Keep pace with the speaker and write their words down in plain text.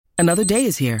Another day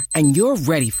is here, and you're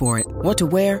ready for it. What to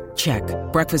wear? Check.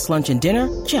 Breakfast, lunch, and dinner?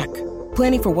 Check.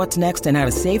 Planning for what's next and how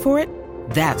to save for it?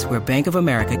 That's where Bank of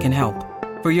America can help.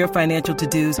 For your financial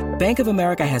to-dos, Bank of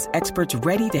America has experts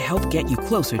ready to help get you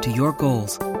closer to your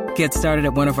goals. Get started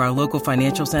at one of our local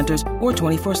financial centers or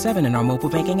 24/7 in our mobile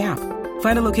banking app.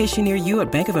 Find a location near you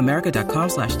at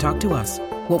bankofamerica.com/talktous.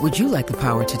 What would you like the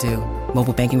power to do?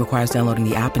 Mobile banking requires downloading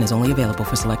the app and is only available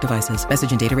for select devices.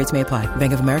 Message and data rates may apply.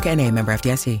 Bank of America N.A., member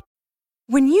FDIC.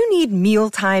 When you need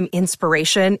mealtime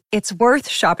inspiration, it's worth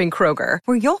shopping Kroger,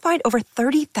 where you'll find over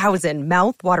 30,000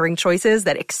 mouth-watering choices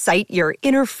that excite your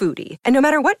inner foodie. And no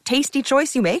matter what tasty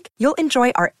choice you make, you'll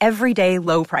enjoy our everyday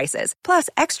low prices, plus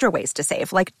extra ways to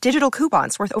save, like digital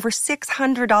coupons worth over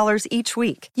 $600 each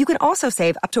week. You can also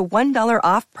save up to $1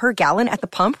 off per gallon at the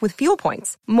pump with fuel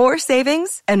points. More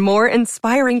savings and more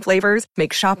inspiring flavors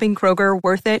make shopping Kroger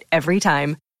worth it every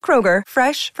time. Kroger,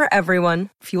 fresh for everyone.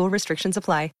 Fuel restrictions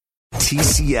apply.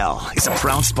 TCL is a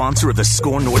proud sponsor of the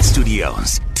Score North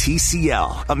Studios.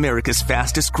 TCL, America's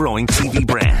fastest growing TV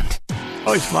brand.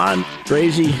 Oh, it's fun,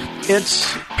 crazy.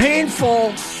 It's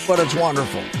painful, but it's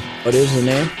wonderful. What is the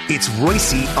name? It's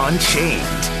Royce Unchained.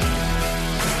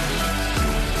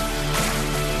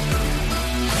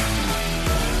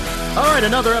 All right,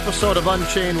 another episode of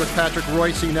Unchained with Patrick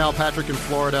Royce. Now, Patrick in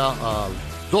Florida.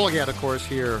 Zulgad, of course,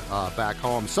 here back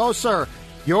home. So, sir,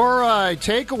 your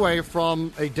takeaway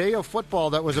from a day of football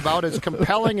that was about as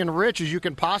compelling and rich as you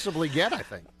can possibly get, I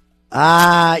think.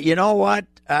 You know what?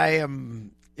 I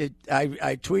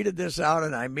tweeted this out,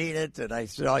 and I mean it,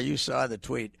 and you saw the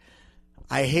tweet.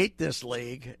 I hate this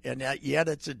league, and yet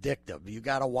it's addictive. You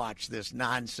got to watch this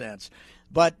nonsense.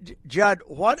 But, Judd,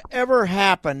 whatever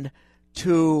happened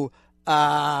to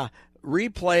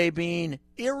replay being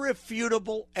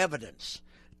irrefutable evidence?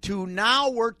 To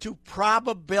now we're to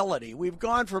probability. We've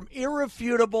gone from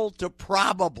irrefutable to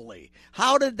probably.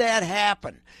 How did that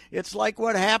happen? It's like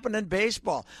what happened in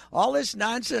baseball. All this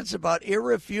nonsense about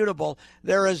irrefutable.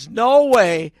 There is no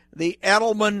way the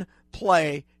Edelman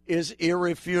play is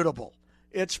irrefutable.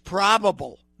 It's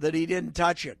probable that he didn't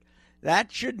touch it.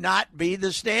 That should not be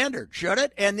the standard, should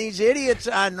it? And these idiots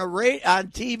on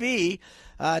TV,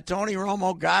 Tony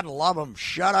Romo, God love him,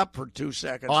 shut up for 2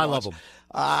 seconds. Oh, I love him.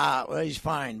 Well, he's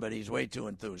fine, but he's way too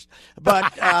enthused.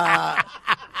 But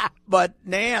but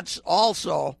Nance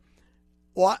also,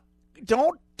 what?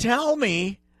 Don't tell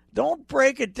me. Don't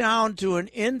break it down to an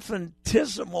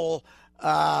infinitesimal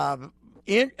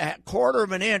quarter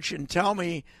of an inch and tell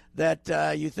me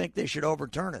that you think they should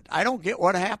overturn it. I don't get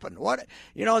what happened. The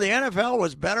NFL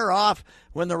was better off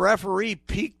when the referee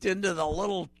peeked into the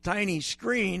little tiny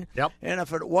screen. Yep. And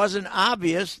if it wasn't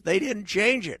obvious, they didn't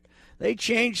change it. They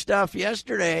changed stuff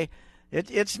yesterday.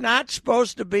 It's not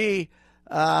supposed to be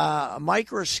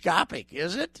microscopic,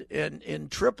 is it? In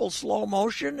triple slow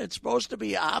motion, it's supposed to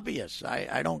be obvious.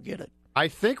 I don't get it. I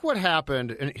think what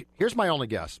happened, and here's my only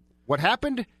guess. What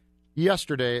happened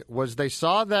yesterday was they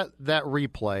saw that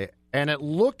replay, and it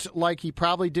looked like he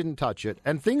probably didn't touch it.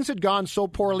 And things had gone so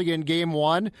poorly in game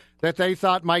one that they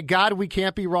thought, my God, we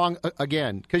can't be wrong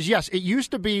again. Because, yes, it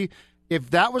used to be, if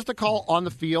that was the call on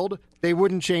the field, they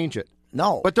wouldn't change it.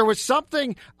 No. But there was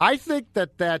something, I think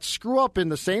that screw-up in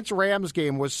the Saints-Rams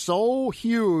game was so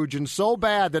huge and so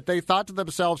bad that they thought to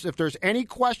themselves, if there's any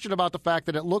question about the fact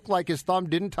that it looked like his thumb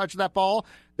didn't touch that ball,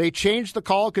 they changed the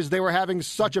call because they were having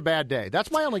such a bad day.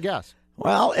 That's my only guess.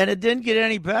 Well, and it didn't get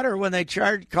any better when they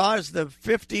caused the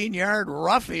 15-yard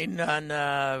roughing on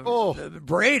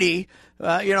Brady.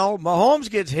 Mahomes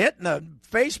gets hit in the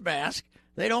face mask.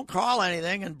 They don't call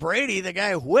anything, and Brady, the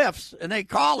guy, whiffs, and they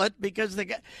call it because the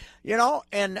guy,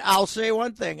 and I'll say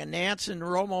one thing, and Nance and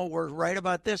Romo were right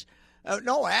about this.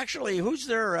 No, actually, who's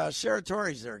their,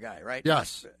 Serratori's their guy, right?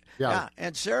 Yes. Yeah.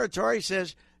 And Serratori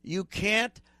says you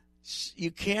can't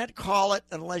call it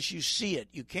unless you see it.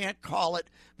 You can't call it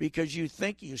because you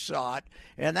think you saw it,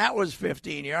 and that was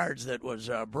 15 yards that was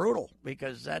brutal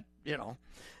because that,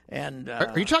 And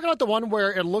are you talking about the one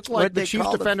where it looked like the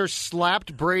Chiefs defender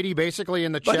slapped Brady basically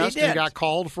in the chest and got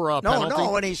called for a penalty?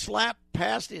 No, when he slapped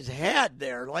past his head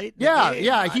there late in the game.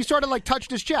 Yeah, he sort of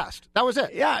touched his chest. That was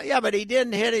it. Yeah, but he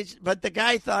didn't hit his – but the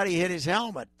guy thought he hit his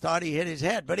helmet, thought he hit his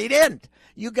head, but he didn't.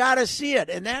 You got to see it,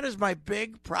 and that is my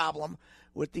big problem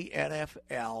with the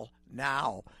NFL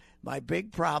now. My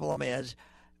big problem is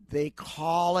they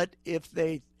call it if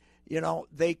they –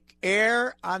 they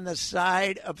err on the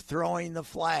side of throwing the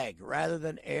flag rather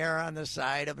than err on the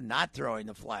side of not throwing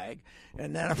the flag.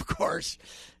 And then, of course,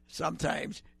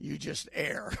 sometimes you just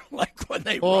err, like when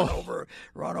they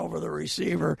run over the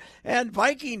receiver. And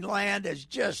Viking land is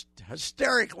just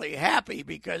hysterically happy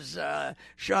because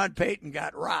Sean Payton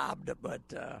got robbed. But,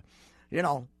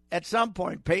 at some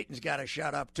point, Payton's got to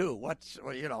shut up, too.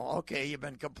 Okay, you've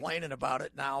been complaining about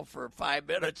it now for 5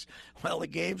 minutes while the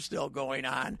game's still going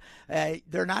on.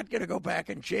 They're not going to go back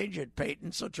and change it,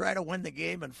 Payton, so try to win the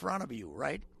game in front of you,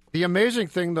 right? The amazing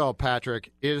thing, though,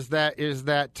 Patrick, is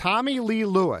that Tommy Lee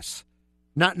Lewis,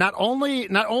 not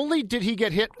only did he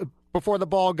get hit before the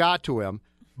ball got to him,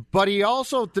 but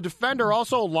the defender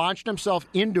also launched himself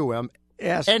into him.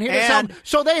 Yes, and hit his helmet.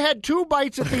 So they had 2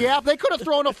 bites at the apple. They could have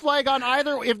thrown a flag on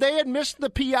either if they had missed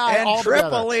the PI and altogether.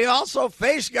 Tripoli also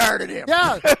face guarded him.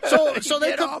 Yeah, so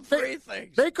they could all 3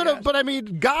 things. They could have, but I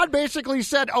mean, God basically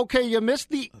said, "Okay, you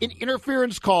missed the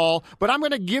interference call, but I'm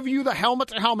going to give you the helmet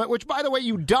to helmet." Which, by the way,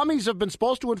 you dummies have been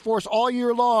supposed to enforce all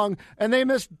year long, and they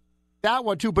missed that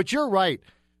one too. But you're right.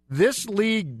 This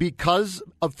league, because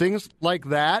of things like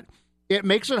that, it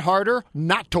makes it harder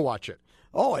not to watch it.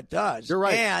 Oh, it does. You're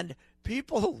right. And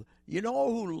people, you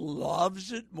know who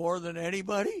loves it more than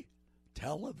anybody?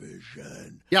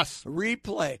 Television. Yes.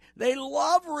 Replay. They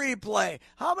love replay.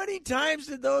 How many times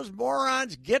did those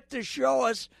morons get to show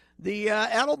us the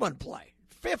Edelman play?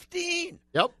 15.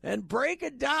 Yep. And break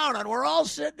it down, and we're all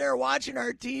sitting there watching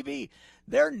our TV.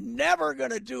 They're never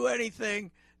going to do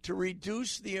anything to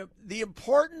reduce the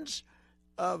importance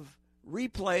of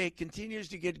replay continues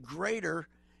to get greater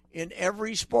in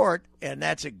every sport, and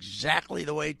that's exactly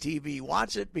the way TV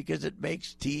wants it because it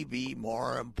makes TV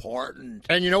more important.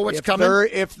 And you know what's coming?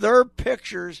 If their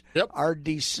pictures are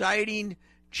deciding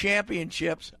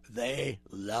championships, they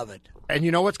love it. And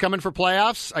you know what's coming for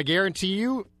playoffs? I guarantee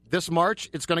you this March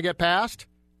it's going to get passed.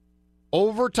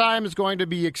 Overtime is going to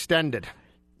be extended.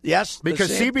 Yes.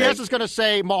 Because CBS is going to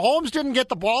say, Mahomes didn't get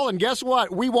the ball, and guess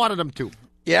what? We wanted him to.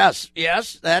 Yes,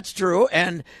 that's true.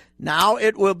 And now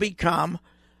it will become,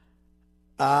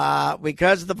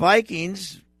 because the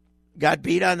Vikings got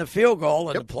beat on the field goal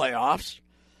in the playoffs,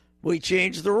 we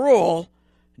changed the rule.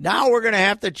 Now we're going to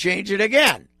have to change it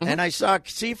again. Mm-hmm. And I saw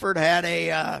Seifert had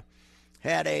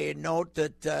a note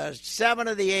that 7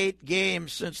 of the 8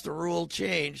 games since the rule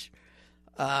changed,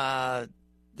 the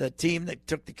team that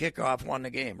took the kickoff won the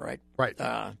game, right? Right.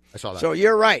 I saw that. So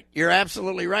you're right. You're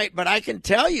absolutely right. But I can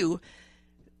tell you,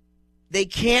 they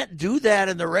can't do that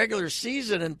in the regular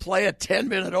season and play a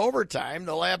 10-minute overtime.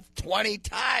 They'll have 20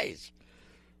 ties,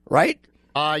 right?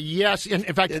 Yes. In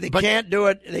fact, they can't do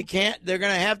it. They can't. They're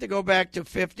going to have to go back to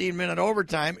 15-minute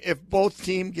overtime if both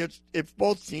teams get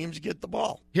the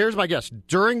ball. Here's my guess: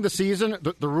 during the season,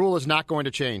 the rule is not going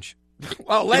to change.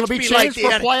 Well, let's be changed for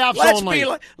playoffs only.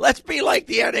 Let's be like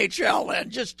the NHL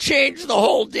then. Just change the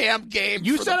whole damn game.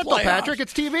 You said it, though, Patrick.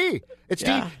 It's TV.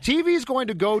 TV is going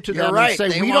to go to them and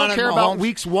say, we don't care about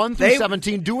weeks 1 through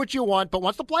 17. Do what you want, but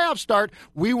once the playoffs start,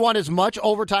 we want as much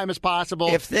overtime as possible.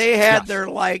 If they had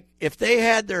if they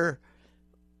had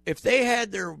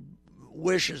their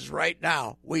wishes right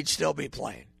now, we'd still be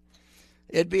playing.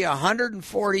 It'd be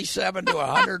 147 to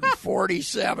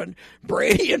 147.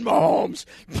 Brady and Mahomes,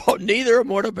 but neither of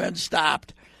them would have been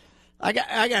stopped. I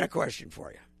got a question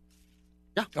for you.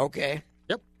 Yeah. Okay.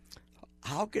 Yep.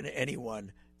 How can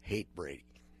anyone hate Brady?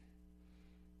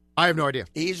 I have no idea.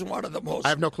 He's one of the most. I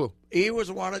have no clue.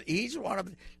 He's one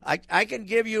of. I can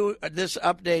give you this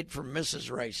update from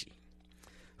Mrs. Ricey,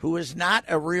 who is not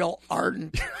a real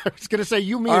ardent. I was going to say,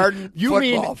 you mean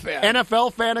fan.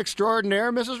 NFL fan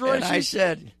extraordinaire, Mrs. Royce? And I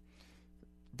said,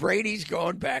 Brady's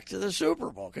going back to the Super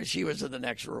Bowl because she was in the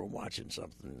next room watching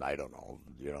something. I don't know,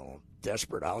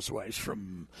 Desperate Housewives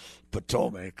from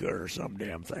Potomac or some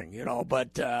damn thing,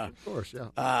 But of course,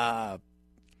 yeah.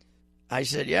 I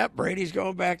said, yeah, Brady's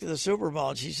going back to the Super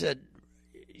Bowl, and she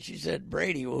said,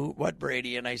 Brady, what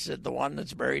Brady? And I said, the one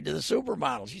that's married to the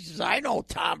supermodel. She says, I know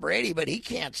Tom Brady, but he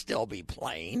can't still be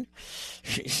playing.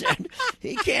 She said,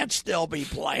 he can't still be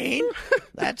playing.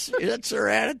 That's her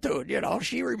attitude,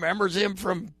 She remembers him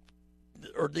from,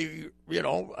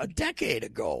 a decade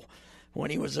ago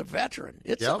when he was a veteran.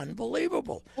 It's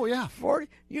unbelievable. Oh, yeah.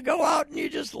 You go out and you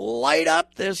just light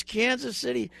up this Kansas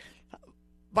City.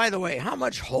 By the way, how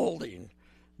much holding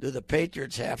do the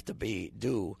Patriots have to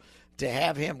do to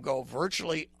have him go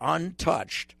virtually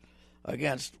untouched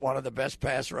against one of the best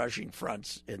pass rushing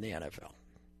fronts in the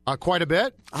NFL? Quite a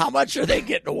bit. How much are they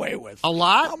getting away with? A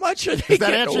lot. How much are they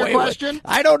getting away with? Does that answer your question?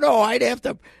 I don't know. I'd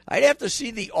have to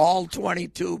see the all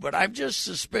 22, but I'm just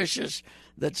suspicious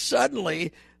that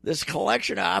suddenly this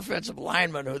collection of offensive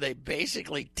linemen who they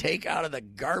basically take out of the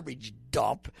garbage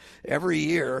dump every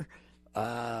year,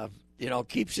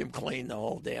 keeps him clean the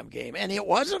whole damn game. And it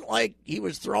wasn't like he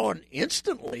was throwing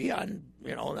instantly on,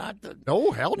 not the.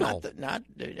 No, hell no.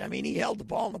 I mean, he held the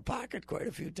ball in the pocket quite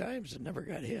a few times and never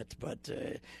got hit. But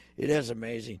it is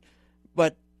amazing.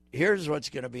 But here's what's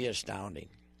going to be astounding.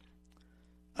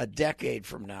 A decade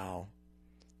from now,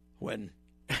 when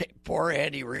poor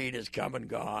Andy Reid is come and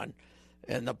gone,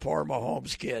 and the poor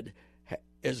Mahomes kid,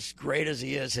 as great as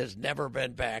he is, has never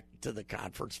been back to the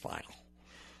conference final.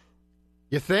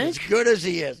 You think? As good as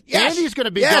he is. Yes. Andy's going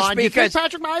to be gone. Because I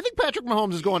think Patrick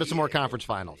Mahomes is going to some more conference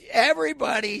finals.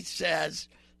 Everybody says,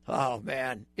 oh,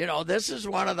 man, this is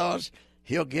one of those,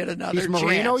 he'll get another chance. He's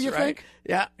Marino, you right? think?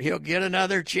 Yeah, he'll get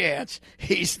another chance.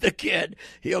 He's the kid.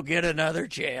 He'll get another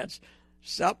chance.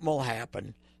 Something will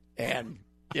happen, and,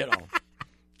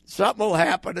 something will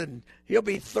happen, and he'll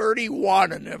be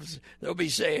 31, and they'll be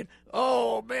saying,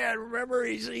 oh, man, remember,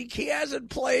 he hasn't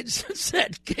played since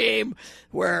that game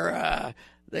where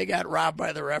they got robbed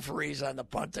by the referees on the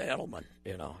punt to Edelman,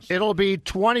 So. It'll be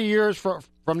 20 years from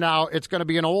now. It's going to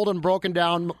be an old and broken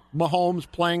down Mahomes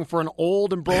playing for an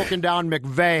old and broken down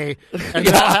McVay, and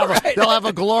they'll have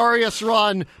a glorious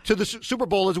run to the Super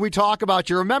Bowl as we talk about.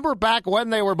 You remember back when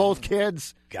they were both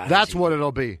kids? God, that's what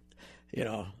it'll be.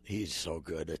 He's so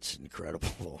good. It's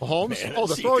incredible. Mahomes? Man,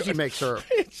 the throws he makes are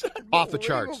off the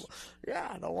charts.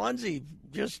 Yeah, the ones he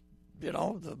just,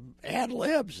 the ad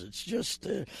libs. It's just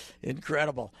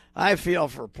incredible. I feel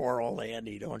for poor old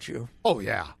Andy, don't you? Oh,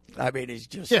 yeah. I mean, he's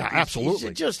just absolutely.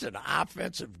 He's just an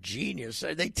offensive genius.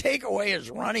 They take away his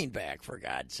running back, for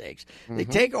God's sakes. Mm-hmm. They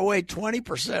take away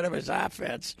 20% of his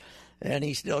offense, and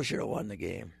he still should have won the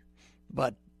game.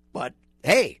 But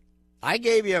hey, I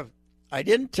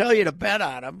didn't tell you to bet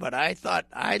on them, but I thought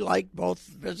I liked both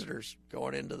visitors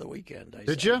going into the weekend.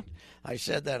 Did you? I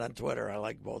said that on Twitter. I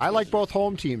like both. I like both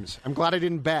home teams. I'm glad I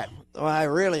didn't bet. Well, I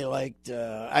really liked.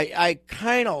 I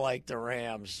kind of like the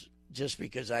Rams just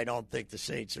because I don't think the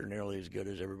Saints are nearly as good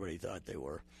as everybody thought they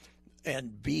were,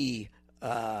 and B,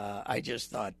 I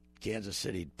just thought Kansas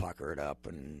City'd pucker it up,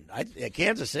 and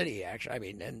Kansas City actually. I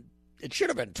mean, and it should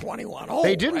have been 21-0.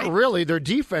 They didn't really. Their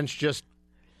defense just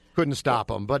couldn't stop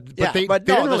them, but they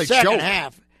didn't really the second choke.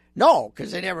 half. No,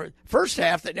 because first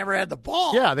half they never had the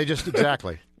ball. Yeah, they just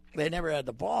exactly. They never had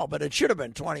the ball, but it should have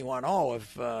been 21-0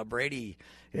 if Brady.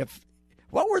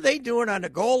 What were they doing on the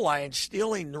goal line,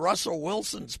 stealing Russell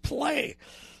Wilson's play?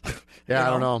 Yeah, I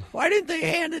don't know. Why didn't they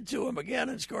hand it to him again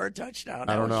and score a touchdown?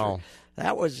 I don't know.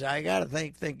 That was I got to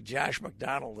think Josh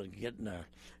McDonald and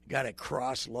got a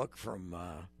cross look from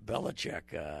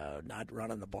Belichick not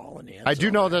running the ball in the end zone. I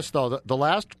do know this though. The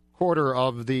last quarter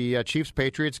of the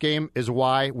Chiefs-Patriots game is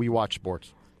why we watch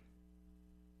sports.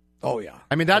 Oh yeah,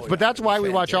 I mean that's why we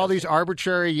watch all these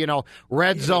arbitrary,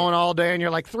 red zone all day, and you're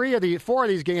like 4 of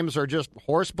these games are just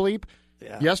horse bleep.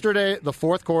 Yeah. Yesterday, the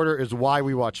fourth quarter is why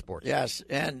we watch sports. Yes,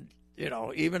 and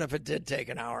even if it did take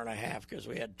an hour and a half because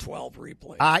we had 12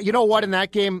 replays. You know what? In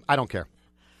that game, I don't care.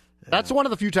 That's one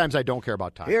of the few times I don't care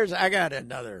about time. I got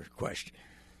another question.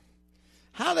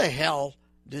 How the hell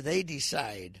do they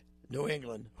decide, New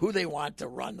England, who they want to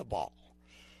run the ball?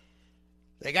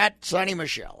 They got Sonny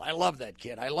Michel. I love that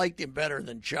kid. I liked him better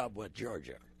than Chubb with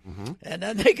Georgia. Mm-hmm. And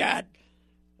then they got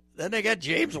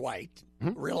James White,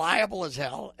 reliable as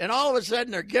hell. And all of a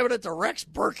sudden they're giving it to Rex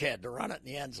Burkhead to run it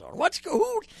in the end zone.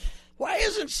 Why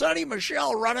isn't Sonny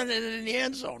Michel running it in the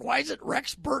end zone? Why is it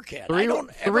Rex Burkhead?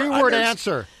 Three-word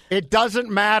answer. It doesn't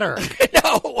matter.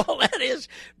 No, well, that is.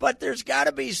 But there's got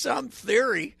to be some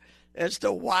theory as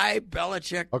to why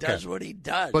Belichick does what he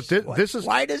does. But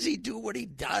why does he do what he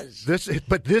does? This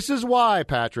is why,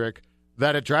 Patrick,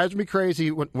 that it drives me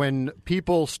crazy when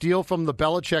people steal from the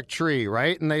Belichick tree,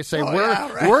 right? And they say,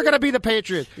 we're going to be the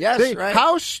Patriots. Yes, right.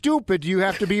 How stupid do you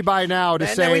have to be by now to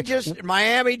say...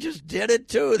 Miami just did it,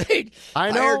 too. They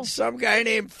hired some guy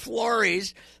named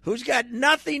Flores who's got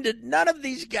nothing to... None of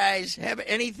these guys have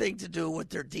anything to do with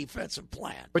their defensive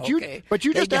plan. But you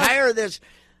just... hire this...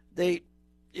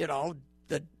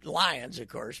 The Lions, of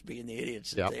course, being the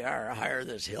idiots that they are, hire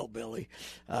this hillbilly.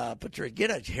 Get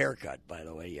a haircut, by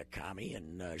the way, you commie,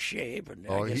 and shave. And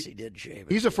I guess he did shave.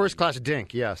 He's a first-class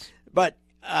dink, yes. But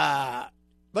yeah,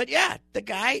 the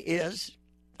guy is.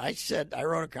 I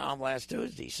wrote a column last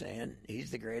Tuesday saying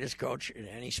he's the greatest coach in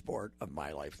any sport of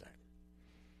my lifetime.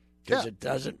 Because it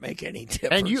doesn't make any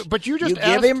difference. You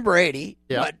give him Brady.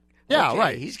 Yeah. But,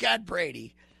 right. He's got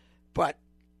Brady, but.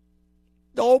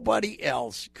 Nobody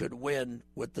else could win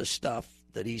with the stuff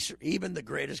that even the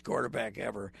greatest quarterback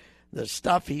ever, the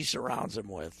stuff he surrounds him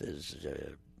with is,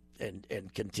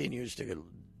 and continues to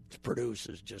produce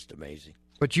is just amazing.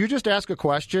 But you just ask a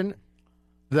question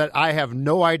that I have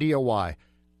no idea why.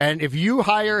 And if you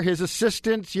hire his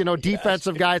assistants,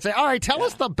 defensive guy, and say, all right, tell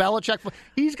us the Belichick,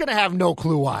 he's going to have no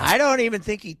clue why. I don't even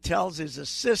think he tells his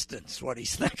assistants what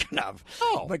he's thinking of.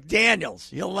 Oh.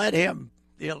 McDaniels, he'll let him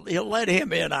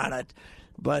in on it.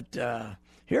 But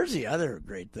here's the other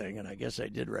great thing, and I guess I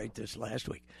did write this last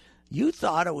week. You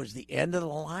thought it was the end of the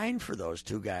line for those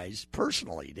two guys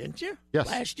personally, didn't you? Yes.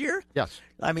 Last year? Yes.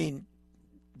 I mean,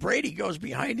 Brady goes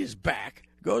behind his back,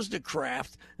 goes to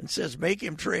Kraft, and says, make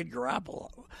him trade Garoppolo.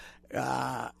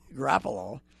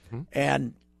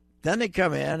 And then they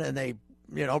come in and they,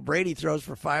 Brady throws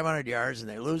for 500 yards and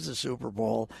they lose the Super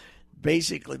Bowl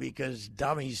basically because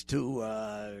dummy's too,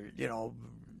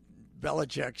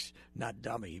 Belichick's not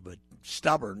dummy, but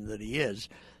stubborn that he is,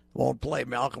 won't play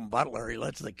Malcolm Butler. He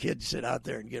lets the kids sit out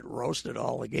there and get roasted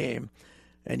all the game.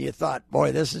 And you thought,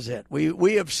 boy, this is it.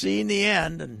 We have seen the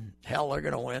end, and hell, they're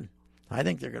going to win. I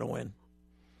think they're going to win.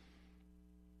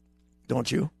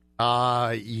 Don't you?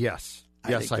 Yes.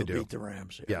 Yes, I they'll do. Beat the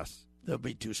Rams. Yeah. Yes. They'll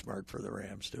be too smart for the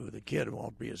Rams, too. The kid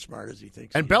won't be as smart as he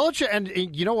thinks. And Belichick, and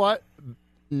you know what?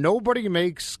 Nobody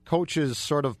makes coaches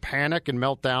sort of panic and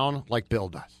melt down like Bill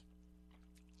does.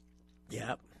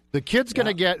 Yeah. The kid's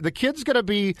going to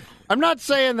be, I'm not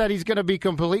saying that he's going to be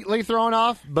completely thrown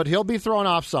off, but he'll be thrown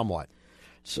off somewhat.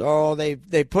 So they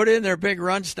put in their big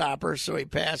run stoppers so he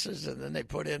passes, and then they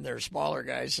put in their smaller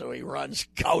guys so he runs,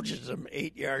 gouges them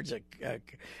 8 yards a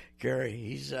carry.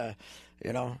 He's, I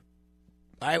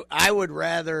would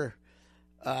rather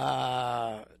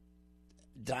die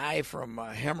from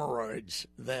hemorrhoids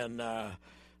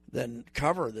than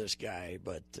cover this guy.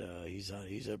 But he's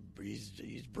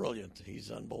brilliant. He's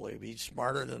unbelievable. He's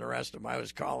smarter than the rest of them. I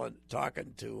was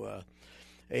talking to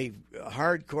a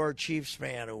hardcore Chiefs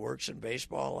fan who works in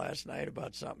baseball last night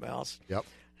about something else. Yep.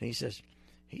 And he says,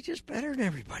 he's just better than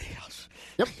everybody else.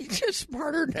 Yep. He's just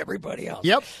smarter than everybody else.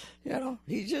 Yep.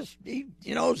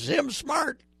 Zim's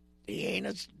smart. He ain't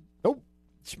as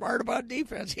smart about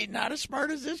defense. He's not as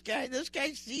smart as this guy. This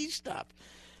guy sees stuff.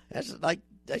 That's like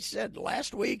I said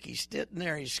last week. He's sitting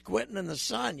there. He's squinting in the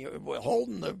sun. You're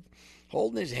holding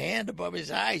his hand above his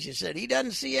eyes. You said he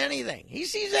doesn't see anything. He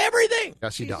sees everything.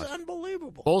 Yes, he does. He's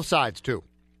unbelievable. Both sides, too.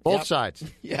 Both sides.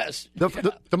 Yes.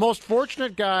 The most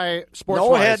fortunate guy, sports-wise.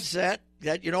 No headset.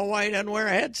 You know why he doesn't wear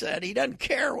a headset? He doesn't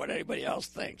care what anybody else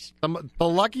thinks. The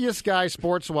luckiest guy,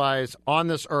 sports-wise, on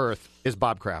this earth is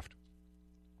Bob Kraft.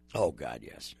 Oh, God,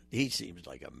 yes. He seems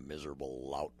like a miserable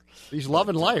lout. He's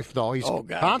loving life, though. He's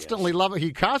constantly loving.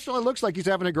 He constantly looks like he's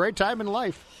having a great time in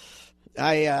life.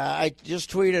 I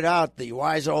just tweeted out the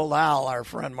wise old owl, our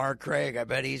friend Mark Craig. I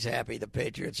bet he's happy the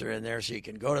Patriots are in there so you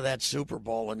can go to that Super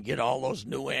Bowl and get all those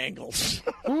new angles.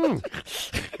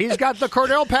 He's got the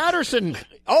Cordell Patterson.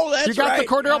 Oh, that's right. You got the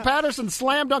Cordell Patterson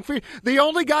slam dunk. The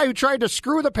only guy who tried to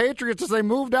screw the Patriots as they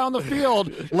moved down the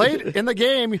field late in the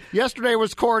game yesterday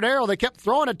was Cordell. They kept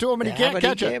throwing it to him, and he can't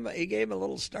catch it. He gave him a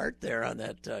little start there on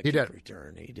that kick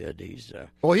return. He did.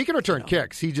 He can return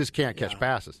kicks. He just can't catch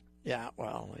passes. Yeah,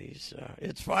 well,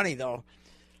 it's funny, though.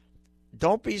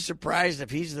 Don't be surprised if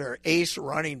he's their ace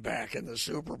running back in the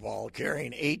Super Bowl,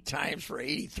 carrying 8 times for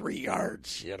 83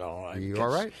 yards, You are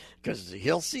right. Because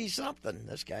he'll see something.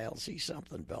 This guy will see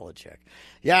something, Belichick.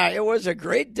 Yeah, it was a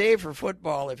great day for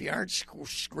football if you aren't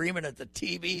screaming at the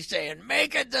TV saying,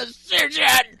 make a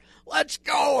decision. Let's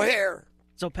go here.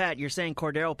 So, Pat, you're saying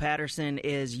Cordell Patterson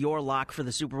is your lock for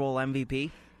the Super Bowl MVP?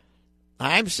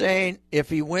 I'm saying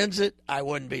if he wins it, I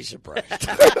wouldn't be surprised.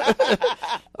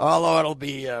 Although it'll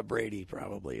be Brady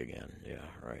probably again. Yeah,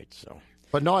 right. So,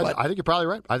 but I think you're probably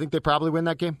right. I think they probably win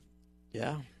that game.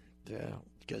 Yeah,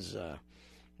 because the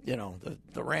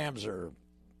Rams they're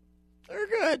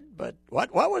good. But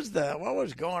what was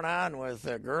going on with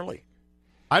Gurley?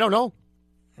 I don't know.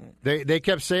 They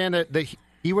kept saying that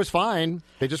he was fine.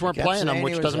 They just weren't playing him,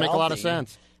 which doesn't make a lot of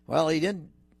sense. Well, he didn't.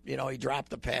 He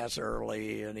dropped the pass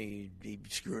early, and he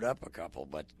screwed up a couple.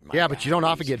 But but you don't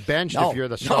often get benched if you're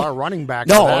the star running back.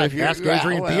 No, if you're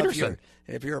Adrian Peterson.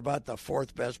 If you're about the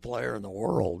 4th best player in the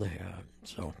world,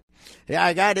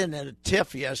 I got in a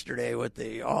tiff yesterday with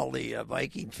all the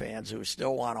Viking fans who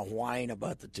still want to whine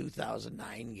about the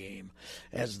 2009 game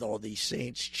as though the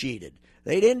Saints cheated.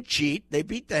 They didn't cheat. They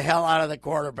beat the hell out of the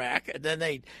quarterback, and then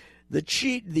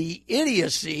the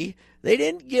idiocy. They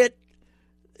didn't get.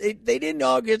 They didn't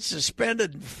all get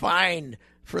suspended and fined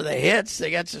for the hits. They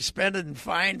got suspended and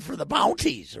fined for the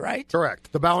bounties, right?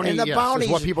 Correct. The bounty is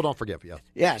what people don't forgive, yes.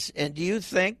 Yes, and do you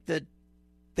think that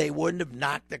they wouldn't have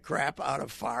knocked the crap out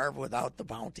of Favre without the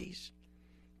bounties?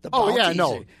 The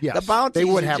bounties they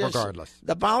would have regardless.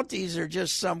 The bounties are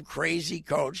just some crazy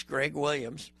coach, Greg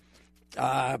Williams,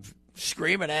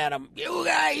 screaming at him,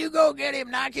 you go get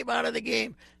him, knock him out of the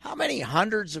game. How many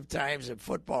hundreds of times have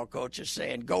football coaches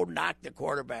saying, go knock the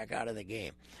quarterback out of the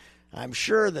game? I'm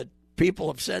sure that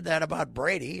people have said that about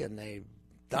Brady, and they've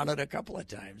done it a couple of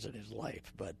times in his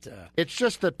life. But it's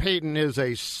just that Peyton is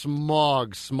a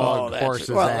smug horse's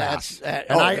ass.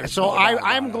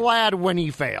 I'm glad when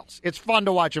he fails. It's fun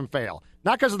to watch him fail.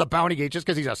 Not because of the bounty gate, just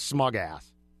because he's a smug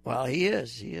ass. Well, he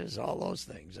is. He is all those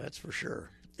things. That's for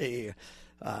sure.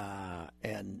 But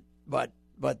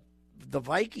the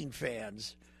Viking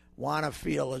fans want to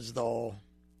feel as though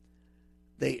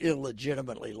they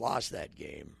illegitimately lost that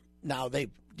game. Now they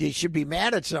should be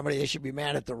mad at somebody. They should be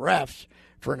mad at the refs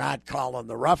for not calling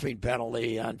the roughing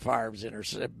penalty on Favre's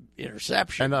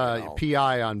interception. And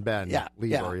PI on Ben.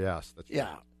 Lieber, yes.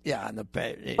 Yeah, and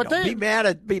be mad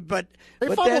at me, but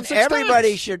then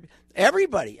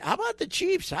everybody. How about the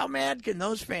Chiefs? How mad can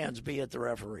those fans be at the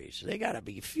referees? They got to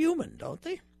be fuming, don't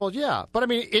they? Well, yeah, but I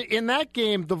mean, in that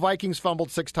game, the Vikings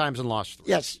fumbled 6 times and lost 3.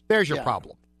 Yes, there's your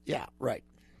problem. Yeah, right.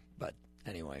 But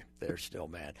anyway, they're still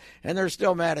mad, and they're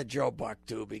still mad at Joe Buck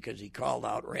too because he called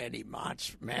out Randy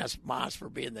Moss for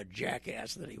being the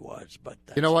jackass that he was. But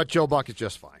you know what? Joe Buck is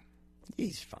just fine.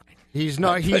 He's fine. He's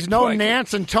no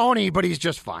Nance and Tony, but he's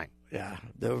just fine. Yeah,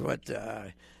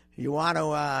 you want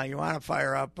to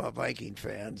fire up Viking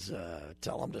fans?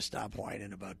 Tell them to stop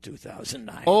whining about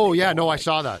 2009. Oh yeah, no, I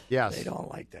saw that. Yes, they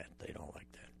don't like that.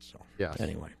 So yes.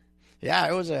 Anyway, yeah,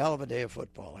 it was a hell of a day of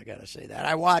football. I got to say that.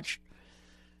 I've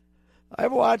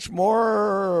watched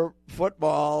more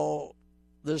football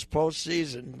this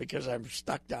postseason because I'm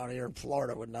stuck down here in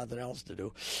Florida with nothing else to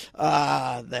do.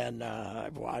 Then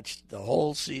I've watched the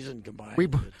whole season combined.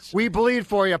 We bleed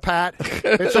for you, Pat.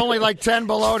 It's only like 10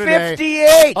 below today.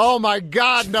 58. Oh my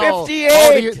God, no!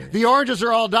 58. The oranges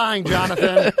are all dying,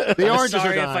 Jonathan. The oranges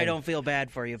sorry are dying. if I don't feel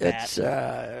bad for you, Pat.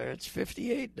 It's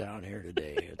 58 down here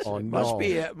today.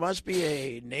 It must be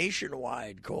a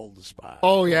nationwide cold spot.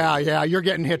 Oh yeah. You're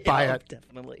getting hit by it.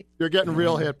 Definitely. You're getting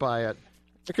real hit by it.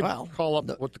 I could call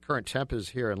up what the current temp is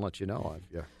here and let you know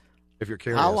if you're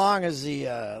curious. How long is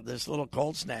this little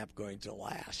cold snap going to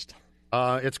last?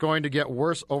 It's going to get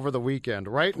worse over the weekend.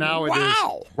 Right now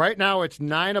Right now it's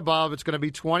 9 above. It's going to be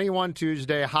 21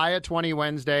 Tuesday, high at 20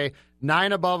 Wednesday,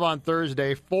 9 above on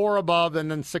Thursday, 4 above, and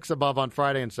then 6 above on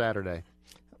Friday and Saturday.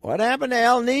 What happened to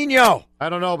El Nino? I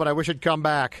don't know, but I wish it'd come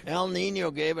back. El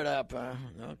Nino gave it up.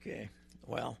 Okay.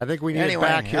 Well, I think we need it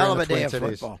back here hell in of the a day Twin of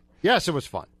Cities. football. Yes, it was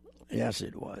fun. Yes,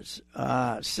 it was.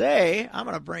 I'm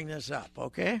going to bring this up,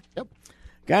 okay? Yep.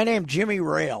 A guy named Jimmy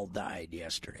Rail died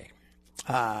yesterday.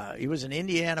 He was an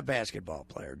Indiana basketball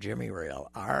player, Jimmy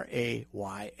Rail,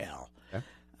 R-A-Y-L. Okay.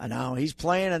 Now, he's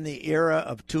playing in the era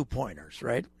of two-pointers,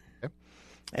 right? Yep.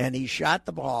 And he shot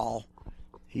the ball.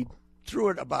 He threw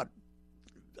it about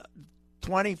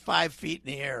 25 feet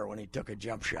in the air when he took a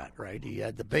jump shot, right? He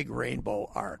had the big rainbow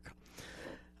arc.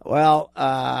 Well,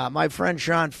 my friend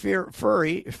Sean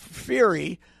Fury,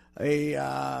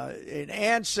 an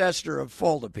ancestor of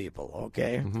Fulda people,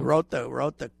 okay, wrote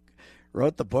the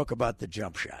book about the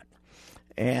jump shot,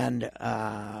 and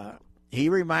he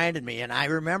reminded me, and I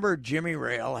remember Jimmy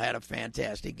Rail had a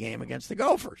fantastic game against the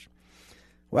Gophers.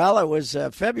 Well, it was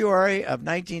February of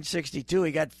 1962.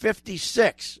 He got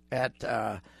 56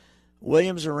 at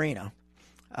Williams Arena.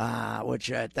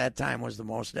 Which at that time was the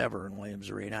most ever in Williams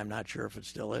Arena. I'm not sure if it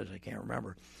still is. I can't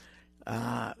remember.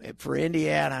 For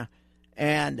Indiana.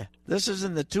 And this is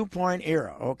in the two-point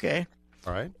era, okay?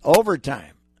 All right.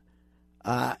 Overtime.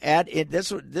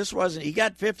 This wasn't, he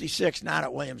got 56 not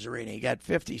at Williams Arena. He got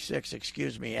 56,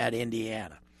 at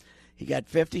Indiana. He got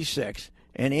 56,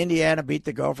 and Indiana beat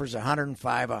the Gophers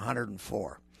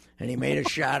 105-104. And he made a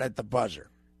shot at the buzzer.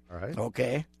 All right.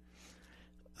 Okay?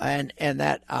 And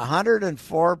that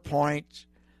 104 points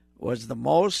was the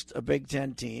most a Big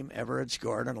Ten team ever had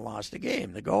scored and lost a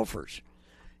game, the Gophers.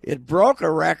 It broke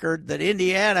a record that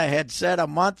Indiana had set a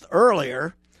month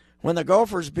earlier when the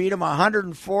Gophers beat them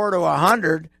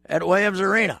 104-100 at Williams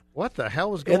Arena. What the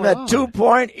hell was going on? In the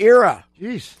two-point era.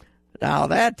 Jeez. Now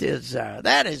that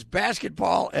is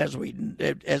basketball as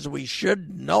we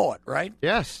should know it, right?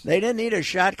 Yes. They didn't need a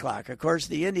shot clock. Of course,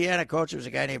 the Indiana coach was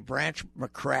a guy named Branch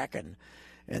McCracken.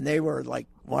 And they were like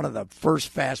one of the first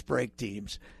fast break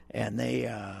teams, and they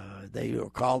were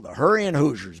called the Hurryin'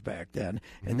 Hoosiers back then.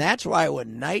 And that's why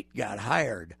when Knight got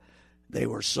hired, they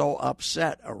were so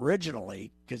upset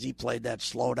originally because he played that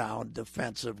slow-down,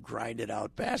 defensive,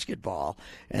 grinded-out basketball.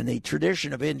 And the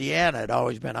tradition of Indiana had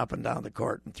always been up and down the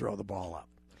court and throw the ball up.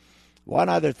 One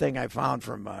other thing I found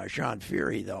from Sean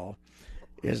Fury, though,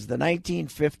 is the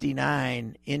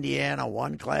 1959 Indiana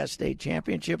one-class state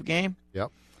championship game.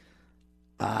 Yep.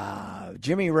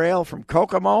 Jimmy Rail from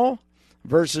Kokomo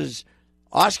versus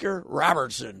Oscar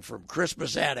Robertson from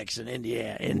Christmas Addicts in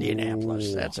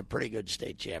Indianapolis. Ooh. That's a pretty good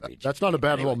state championship. That's not a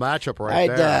bad little matchup there.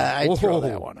 I'd throw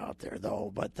that one out there,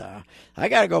 though. But I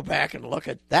got to go back and look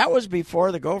at that. Was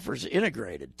before the Gophers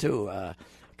integrated, too,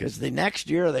 because the next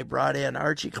year they brought in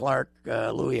Archie Clark,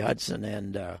 Louis Hudson,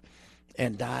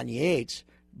 and Don Yates,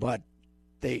 but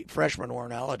the freshmen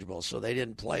weren't eligible, so they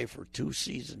didn't play for 2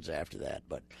 seasons after that.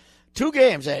 But 2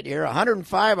 games that year,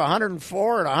 105,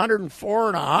 104, and 104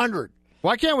 and 100.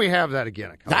 Why can't we have that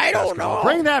again in college I don't basketball? know.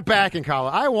 Bring that back in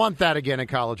college. I want that again in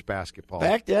college basketball.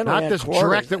 Back then, we not had this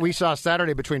quarters. dreck that we saw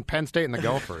Saturday between Penn State and the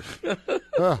Gophers.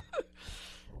 Ugh.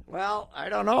 Well, I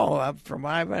don't know. From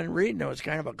what I've been reading, it was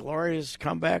kind of a glorious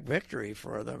comeback victory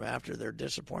for them after their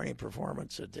disappointing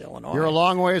performance at Illinois. You're a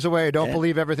long ways away. Don't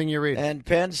believe everything you read. And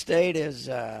Penn State is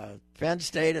the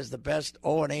best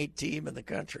 0-8 team in the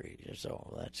country,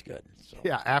 so that's good. So,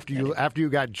 Yeah, after you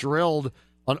got drilled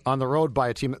on the road by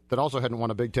a team that also hadn't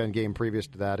won a Big Ten game previous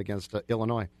to that against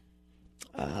Illinois.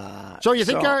 So you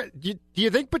think do you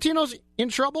think Pitino's in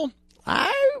trouble?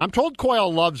 I'm told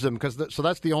Coyle loves him so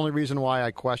that's the only reason why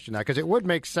I question that, because it would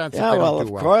make sense. Yeah, if they well, don't if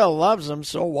do well. Coyle loves him,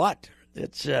 so what?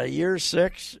 It's year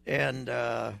 6, and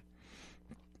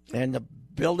the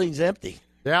building's empty.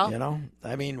 Yeah, You know,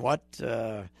 I mean, what?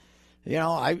 I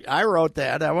wrote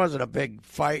that. That wasn't a big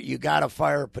fire. You got to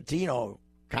fire Pitino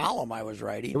column I was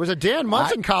writing. it was a Dan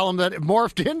Munson column that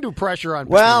morphed into pressure on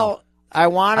Pitino. Well, I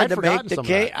wanted I'd to forgotten make the some of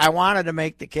case. that. I wanted to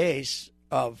make the case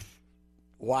of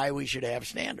why we should have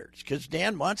standards, because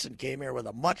Dan Munson came here with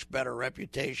a much better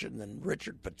reputation than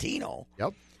Richard Pitino.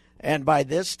 Yep. And by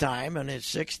this time, in his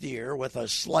 6th year, with a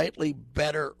slightly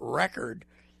better record,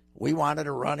 we wanted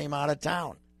to run him out of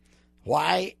town.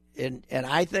 Why? And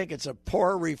I think it's a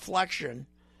poor reflection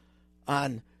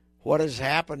on what has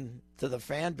happened to the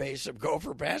fan base of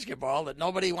Gopher basketball, that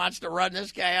nobody wants to run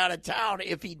this guy out of town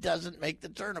if he doesn't make the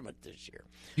tournament this year.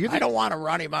 I don't want to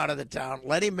run him out of the town.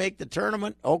 Let him make the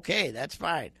tournament. Okay, that's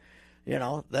fine.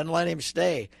 Then let him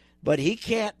stay. But he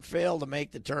can't fail to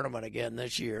make the tournament again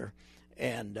this year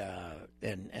and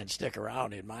stick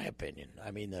around, in my opinion. I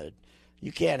mean,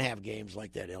 you can't have games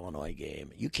like that Illinois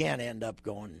game. You can't end up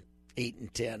going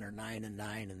 8-10 or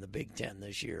 9-9 in the Big Ten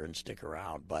this year and stick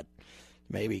around. But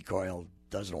maybe Coyle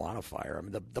doesn't want to fire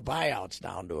him. The buyout's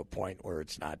down to a point where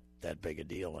it's not that big a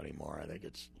deal anymore. I think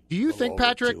it's. Do you think,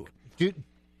 Patrick? Do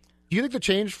you think the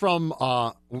change from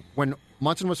when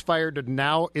Munson was fired to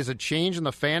now is a change in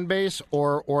the fan base,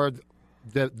 or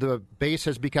the base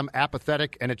has become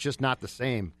apathetic and it's just not the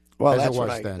same as it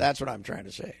was then? That's what I'm trying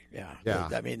to say. Yeah.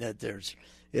 I mean that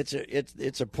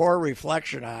it's a poor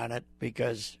reflection on it,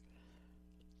 because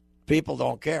people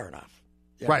don't care enough.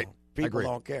 Right. People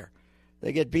don't care.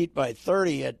 They get beat by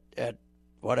 30 at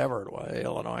whatever it was,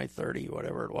 Illinois 30,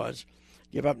 whatever it was,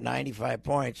 give up 95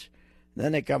 points.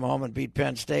 Then they come home and beat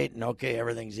Penn State, and okay,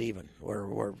 everything's even.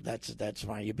 That's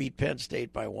fine. You beat Penn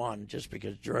State by 1 just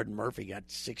because Jordan Murphy got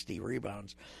 60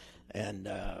 rebounds, and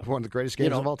one of the greatest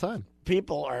games of all time.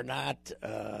 People are not,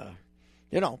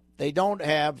 they don't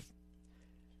have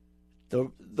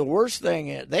the worst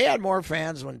thing. They had more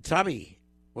fans when Tubby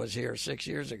was here 6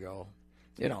 years ago,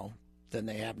 than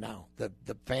they have now.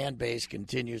 The fan base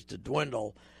continues to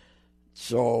dwindle.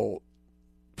 So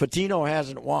Pitino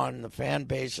hasn't won. The fan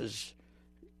base has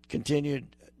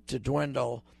continued to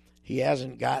dwindle. He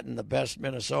hasn't gotten the best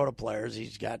Minnesota players.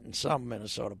 He's gotten some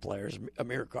Minnesota players.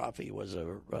 Amir Coffey was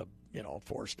a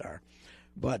 4-star.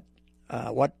 But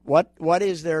what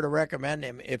is there to recommend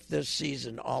him if this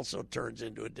season also turns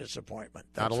into a disappointment?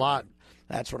 Not a lot.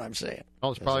 That's what I'm saying.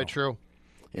 Oh, it's probably true.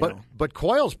 You know. But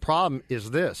Coyle's problem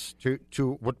is this,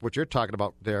 to what you're talking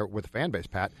about there with the fan base,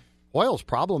 Pat. Coyle's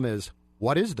problem is,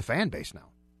 what is the fan base now?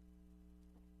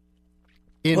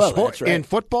 In that's right. In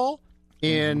football,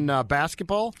 in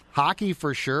basketball, hockey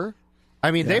for sure.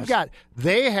 I mean, Yes.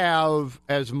 they have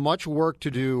as much work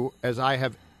to do as I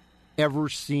have ever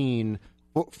seen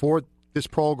for this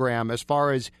program. As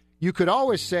far as you could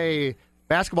always say,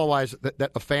 basketball-wise,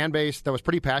 that a fan base that was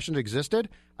pretty passionate existed.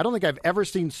 I don't think I've ever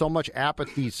seen so much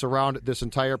apathy surround this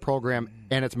entire program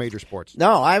and its major sports.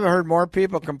 No, I've heard more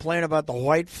people complain about the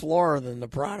white floor than the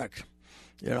product.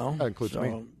 That includes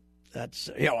me.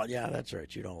 That's that's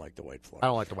right. You don't like the white floor. I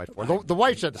don't like the white floor. The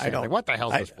wife said the same thing. What the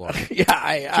hell's this floor?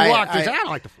 Yeah, She walked in. I don't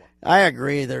like the floor. I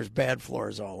agree. There's bad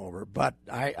floors all over, but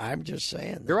I'm just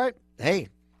saying. That, You're right. Hey,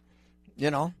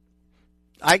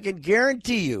 I can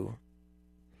guarantee you,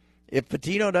 if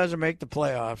Pitino doesn't make the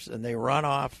playoffs and they run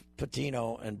off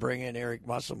Pitino and bring in Eric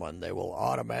Musselman, they will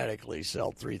automatically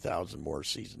sell 3,000 more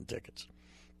season tickets.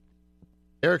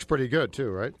 Eric's pretty good too,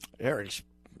 right? Eric's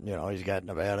he's got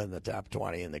Nevada in the top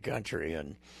 20 in the country,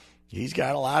 and he's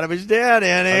got a lot of his dad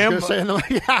in him. I was going to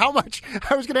say, how much?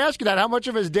 I was going to ask you that. How much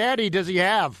of his daddy does he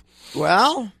have?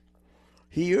 Well,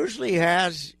 he usually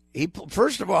has.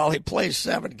 First of all, he plays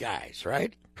 7 guys,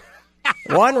 right?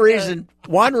 One reason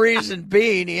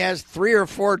being he has 3 or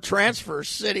 4 transfers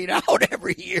sitting out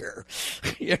every year.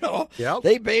 Yep.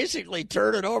 They basically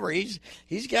turn it over. He's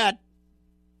got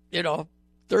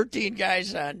 13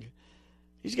 guys on.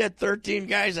 He's got 13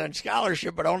 guys on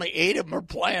scholarship, but only 8 of them are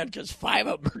playing because 5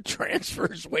 of them are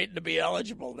transfers waiting to be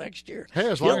eligible next year. Hey,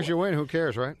 as long as you win, who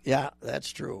cares, right? Yeah,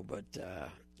 that's true. But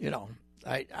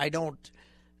I don't.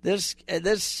 This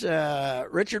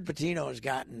Richard Pitino has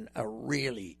gotten a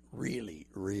really, really,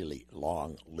 really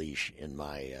long leash, in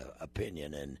my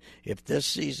opinion. And if this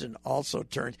season also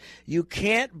turns, you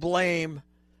can't blame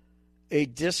a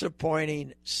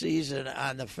disappointing season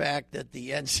on the fact that the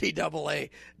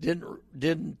NCAA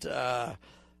didn't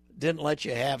let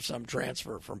you have some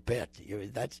transfer from Pitt.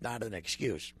 That's not an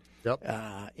excuse.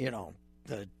 Yep.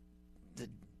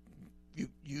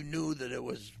 You knew that it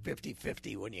was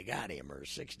 50-50 when you got him, or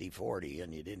 60-40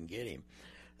 and you didn't get him.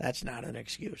 That's not an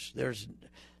excuse. There's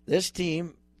this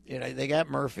team. They got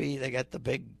Murphy. They got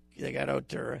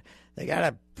Otura. They got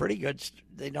a pretty good.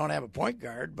 They don't have a point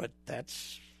guard, but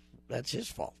that's his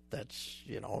fault. That's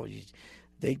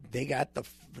they got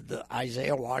the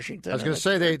Isaiah Washington. I was going to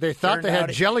say they thought they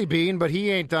had Jelly Bean, but he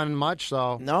ain't done much.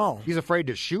 So no, he's afraid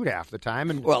to shoot half the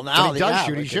time. And now when he does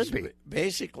shoot, he should be.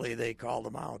 Basically, they called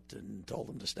him out and told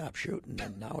him to stop shooting,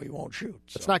 and now he won't shoot.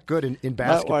 So. It's not good in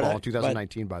basketball in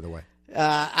 2019, by the way.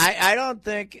 I don't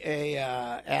think a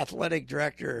athletic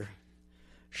director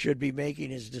should be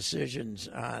making his decisions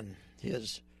on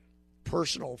his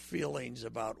personal feelings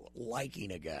about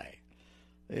liking a guy.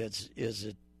 It's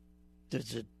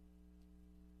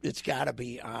got to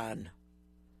be on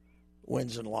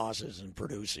wins and losses and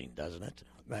producing, doesn't it?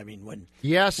 I mean, when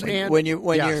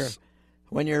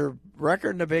your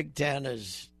record in the Big Ten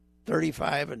is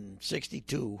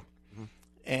 35-62,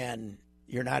 and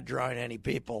you're not drawing any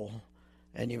people,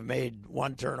 and you've made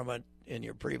one tournament in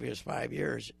your previous 5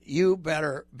 years, you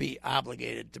better be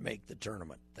obligated to make the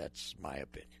tournament. That's my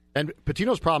opinion. And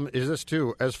Pitino's problem is this,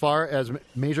 too. As far as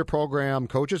major program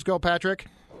coaches go, Patrick,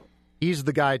 he's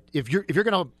the guy. If you're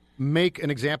going to make an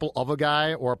example of a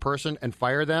guy or a person and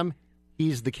fire them,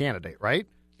 he's the candidate, right?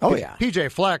 Oh, yeah.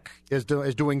 PJ Fleck is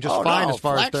doing just fine as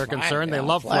far as they're concerned. Yeah, they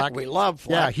love Fleck. We love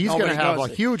Fleck. Yeah, he's going to have a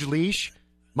huge leash.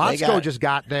 Motzko just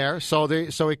got there, so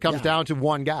it comes down to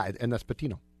one guy, and that's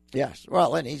Pitino. Yes.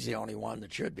 Well, and he's the only one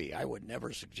that should be. I would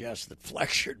never suggest that Fleck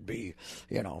should be.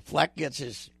 Fleck gets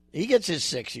his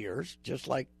 6 years, just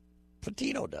like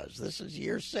Pitino does. This is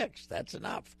year 6. That's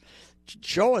enough.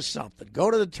 Show us something.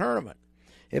 Go to the tournament.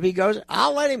 If he goes,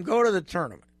 I'll let him go to the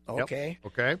tournament. Okay.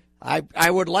 Yep. Okay. I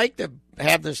would like to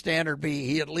have the standard be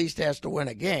he at least has to win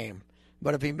a game.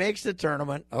 But if he makes the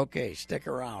tournament, okay, stick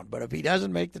around. But if he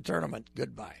doesn't make the tournament,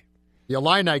 goodbye. The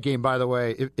Illini game, by the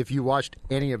way, if you watched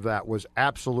any of that, was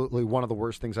absolutely one of the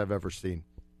worst things I've ever seen.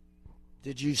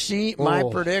 Did you see my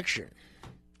prediction?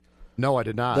 No, I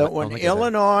did not. That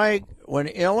when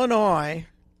Illinois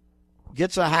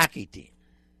gets a hockey team,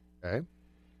 okay,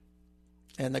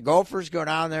 and the Gophers go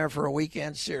down there for a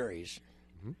weekend series,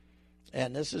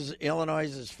 and this is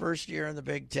Illinois' first year in the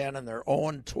Big Ten, and they're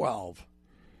 0-12.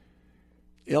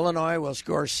 Illinois will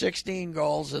score 16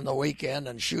 goals in the weekend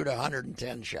and shoot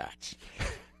 110 shots.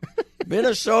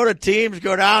 Minnesota teams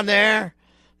go down there.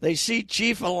 They see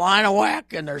Chief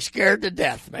Illiniwek, and they're scared to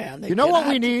death, man. You know what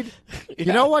we need? Yeah.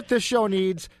 You know what this show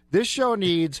needs? This show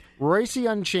needs Racey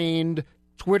Unchained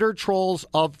Twitter trolls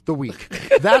of the week.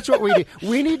 That's what we need.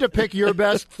 We need to pick your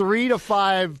best 3 to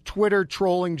 5 Twitter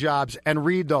trolling jobs and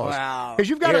read those. Because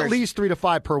you've got at least 3 to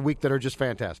 5 per week that are just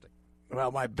fantastic.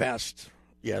 Well, my best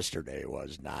yesterday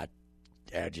was not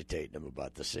agitating him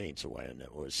about the Saints win.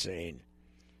 It was saying,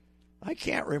 I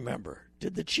can't remember.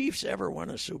 Did the Chiefs ever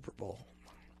win a Super Bowl?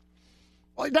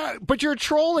 But you're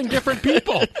trolling different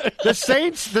people. The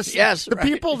Saints, the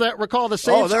people that recall the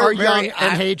Saints are young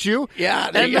and hate you. Yeah,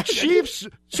 and the Chiefs'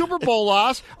 Super Bowl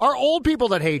loss are old people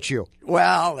that hate you.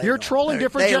 Well, you're trolling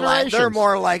different generations. They're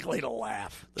more likely to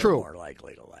laugh. True.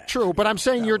 True, but I'm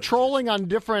saying you're trolling on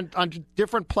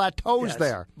different plateaus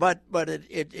there. But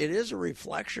it is a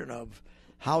reflection of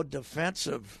how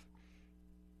defensive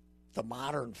the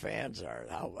modern fans are,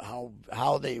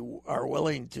 how they are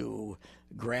willing to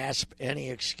grasp any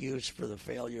excuse for the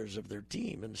failures of their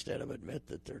team instead of admit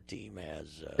that their team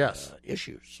has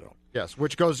issues. So yes,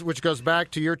 which goes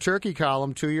back to your turkey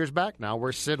column 2 years back now,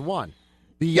 where Sid won.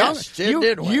 Sid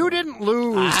did win. You didn't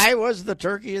lose. I was the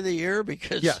turkey of the year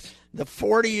because the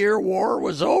 40-year war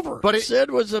was over. But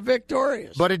Sid was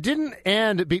victorious. But it didn't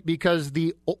end because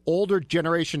the older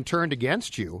generation turned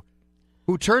against you.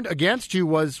 Who turned against you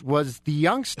was the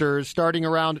youngsters starting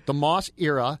around the Moss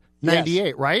era, 98,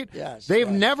 yes. Right? Yes. They've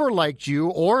never liked you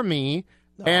or me,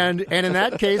 no. and in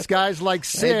that case, guys like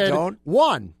Sid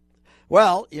won.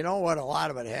 Well, you know what a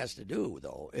lot of it has to do,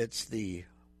 though? It's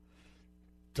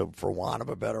for want of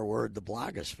a better word, the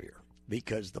blogosphere.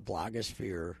 Because the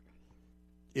blogosphere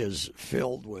is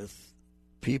filled with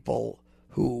people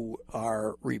who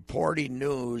are reporting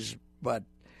news but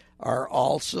are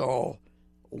also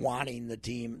wanting the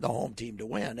home team to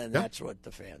win, and that's what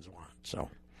the fans want. So,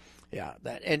 yeah,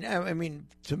 I mean,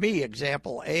 to me,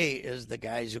 example A is the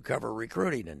guys who cover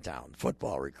recruiting in town,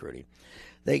 football recruiting.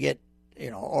 They get,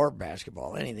 or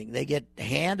basketball, anything. They get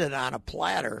handed on a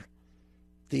platter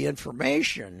the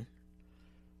information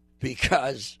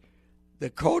because the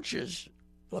coaches,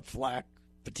 Flack,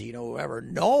 Patino, whoever,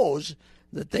 knows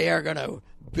that they are going to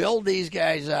build these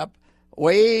guys up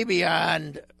way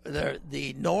beyond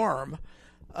the norm.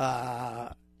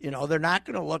 They're not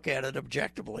going to look at it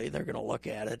objectively. They're going to look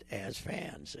at it as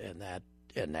fans,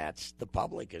 and that's the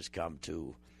public has come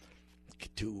to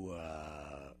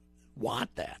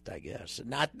want that, I guess.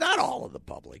 Not all of the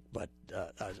public, but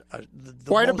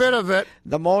quite a bit of it.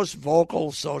 The most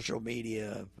vocal social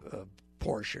media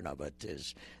portion of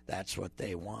it that's what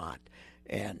they want.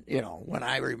 And, when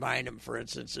I remind them, for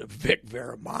instance, of Vic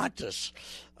Viramontes,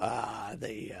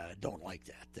 they don't like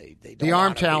that. They don't. The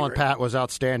arm talent, Pat, was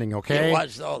outstanding, okay? It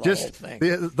was, though, whole thing.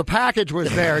 The package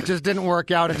was there. It just didn't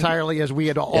work out entirely as we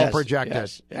had all projected.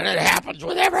 Yes. And it happens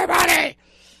with everybody.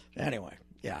 Anyway,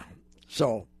 yeah.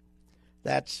 So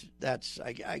that's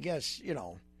I guess,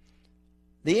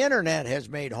 the Internet has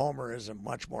made homerism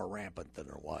much more rampant than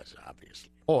there was, obviously.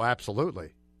 Oh,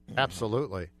 absolutely.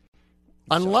 Absolutely.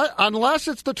 Unless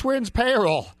it's the Twins'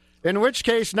 payroll, in which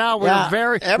case now we're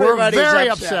very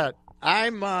upset. I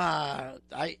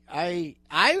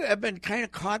have been kind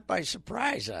of caught by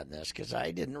surprise on this because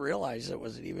I didn't realize it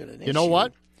wasn't even an issue. You know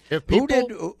what? If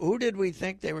people, who did we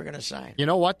think they were going to sign? You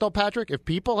know what, though, Patrick? If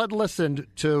people had listened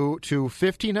to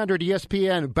 1500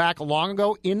 ESPN back long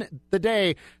ago in the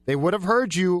day, they would have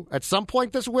heard you at some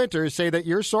point this winter say that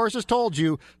your sources told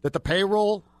you that the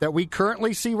payroll that we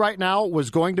currently see right now was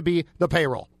going to be the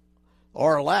payroll.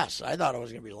 Or less. I thought it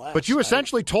was going to be less. But you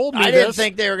essentially told me I didn't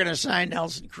think they were going to sign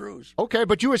Nelson Cruz. Okay,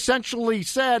 but you essentially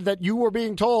said that you were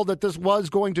being told that this was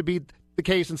going to be the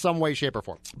case in some way, shape, or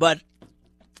form. But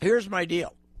here's my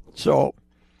deal. So,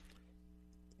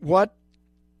 who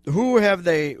do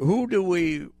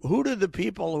the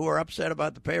people who are upset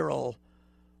about the payroll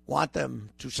want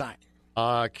them to sign?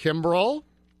 Kimbrel.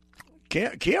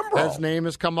 Kimbrel. His name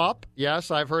has come up.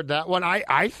 Yes, I've heard that one.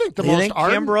 I think the you most think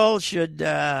Kimbrel should.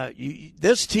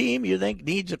 This team, you think,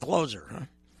 needs a closer? Huh?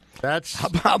 That's.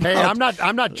 Hey, I'm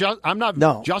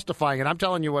not justifying it. I'm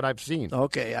telling you what I've seen.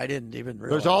 Okay, I didn't even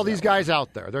realize. There's all these guys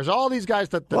out there. There's all these guys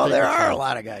that well, there are a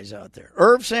lot of guys out there.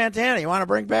 Herb Santana. You want to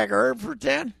bring back Herb for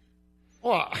 10?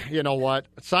 Well, you know what?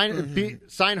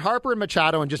 Sign Harper and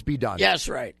Machado and just be done. Yes,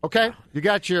 right. Okay? Yeah. You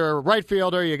got your right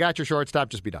fielder. You got your shortstop.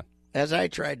 Just be done. As I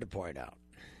tried to point out,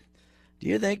 do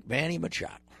you think Manny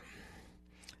Machado,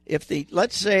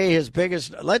 let's say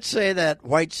that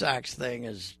White Sox thing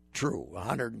is true,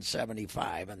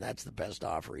 175, and that's the best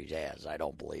offer he has. I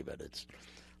don't believe it.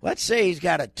 Let's say he's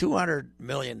got a $200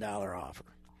 million offer.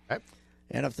 Okay.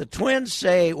 And if the Twins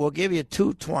say, we'll give you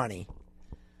 $220,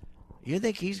 you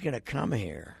think he's going to come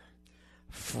here,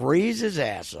 freeze his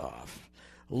ass off,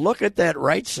 look at that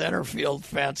right center field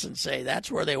fence and say,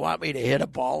 that's where they want me to hit a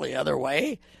ball the other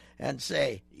way, and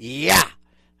say, yeah,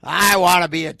 I want to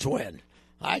be a Twin.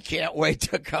 I can't wait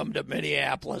to come to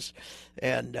Minneapolis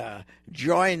and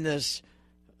join this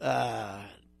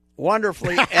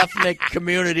wonderfully ethnic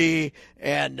community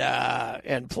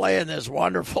and play in this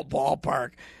wonderful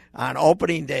ballpark on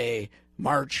opening day,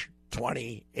 March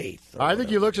 28th. I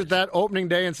think he looks at that opening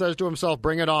day and says to himself,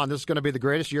 bring it on. This is going to be the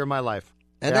greatest year of my life.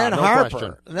 And then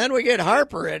Harper. And then we get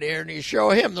Harper in here and you show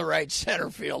him the right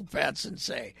center field fence and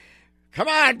say, come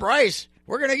on, Bryce,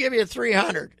 we're going to give you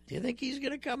 $300. Do you think he's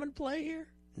going to come and play here?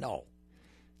 No.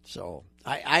 So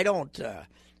I don't,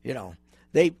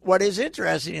 what is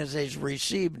interesting is they've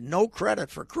received no credit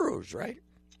for Cruz, right?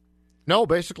 No,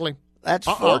 basically. That's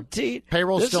 14.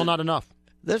 Payroll's still not enough.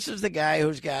 This is the guy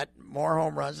who's got more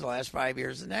home runs the last 5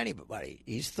 years than anybody.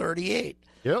 He's 38.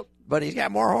 Yep. But he's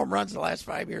got more home runs the last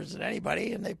 5 years than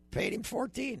anybody, and they paid him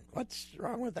 14. What's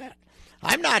wrong with that?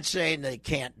 I'm not saying they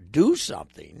can't do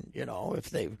something,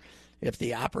 if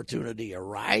the opportunity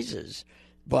arises,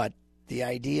 but the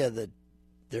idea that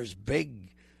there's big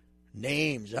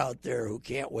names out there who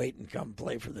can't wait and come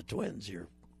play for the Twins, you're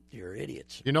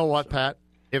idiots. You know what, Pat?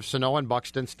 If Sano and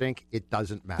Buxton stink, it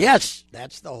doesn't matter. Yes,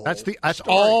 that's the whole. That's story.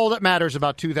 all that matters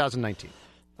about 2019.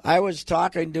 I was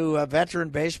talking to a veteran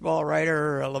baseball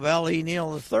writer, Lavelle E.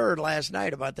 Neal III, last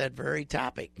night about that very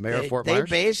topic. Mayor of Fort Myers?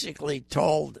 They basically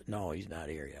told, no, he's not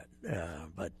here yet,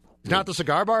 but Not the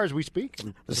cigar bar as we speak?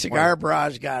 the cigar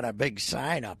bra's got a big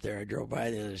sign up there. I drove by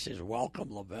there that says,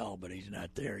 "Welcome, Lavelle," but he's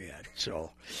not there yet.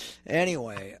 So,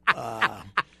 anyway,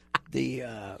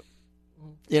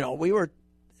 we were,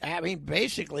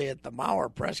 basically at the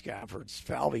Mauer press conference,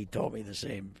 Falvey told me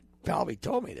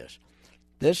this.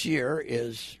 This year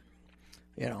is,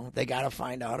 they got to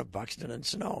find out if Buxton and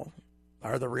Sano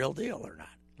are the real deal or not.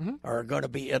 Mm-hmm. Are going to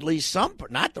be at least some,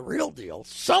 not the real deal,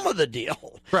 some of the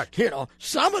deal. Correct.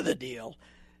 Some of the deal.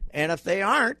 And if they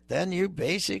aren't, then you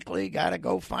basically got to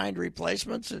go find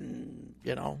replacements and,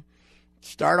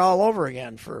 start all over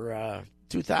again for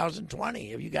 2020.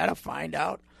 You got to find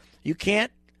out. You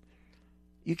can't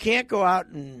go out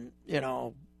and,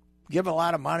 give a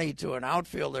lot of money to an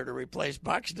outfielder to replace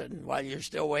Buxton while you're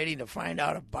still waiting to find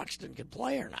out if Buxton can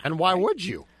play or not. And why would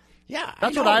you? Yeah.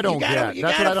 That's what I don't get.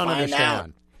 That's what I don't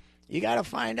understand. You got to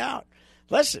find out.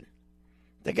 Listen,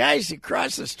 the guys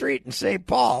across the street in St.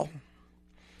 Paul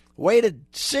waited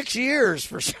 6 years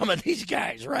for some of these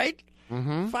guys, right?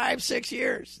 Mm-hmm. 5-6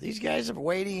 years. These guys are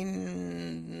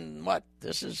waiting,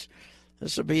 this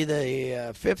will be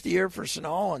the fifth year for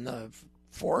Sano and the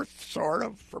fourth, sort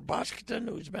of, for Buxton,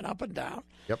 who's been up and down.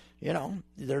 Yep.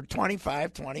 They're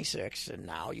 25, 26, and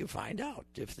now you find out.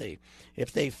 If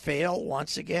they fail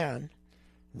once again,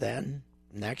 then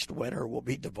next winter will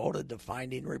be devoted to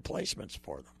finding replacements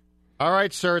for them. All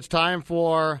right, sir, it's time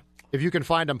for, if you can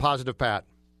find them, Positive Pat.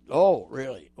 Oh,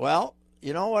 really? Well,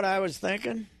 you know what I was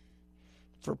thinking?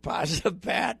 For Positive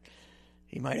Pat,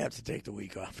 he might have to take the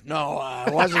week off. No, I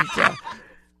wasn't.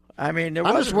 I'm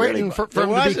just waiting for him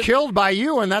to be killed by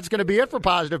you, and that's going to be it for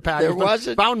Positive Pat.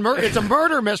 It's a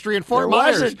murder mystery in Fort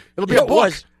Myers. It'll be a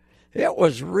book. It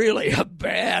was really a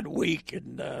bad week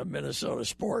in Minnesota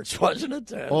sports,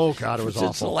 wasn't it? Oh, God, it was awful.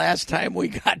 Since the last time we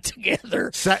got together.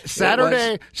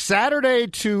 Saturday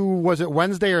to, was it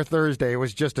Wednesday or Thursday? It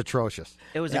was just atrocious.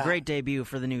 It was a great debut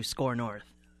for the new Score North.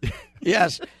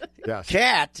 Yes. Yes.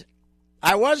 Cat.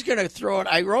 I was going to throw it.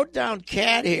 I wrote down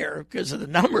Cat here because of the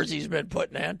numbers he's been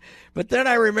putting in. But then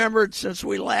I remembered since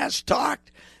we last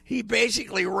talked, he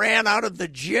basically ran out of the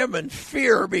gym in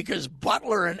fear because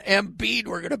Butler and Embiid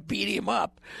were going to beat him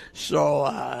up. So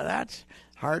that's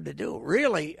hard to do.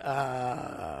 Really,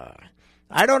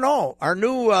 I don't know. Our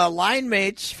new line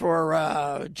mates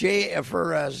for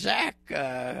Zach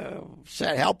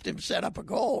helped him set up a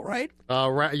goal, right?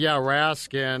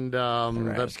 Rask and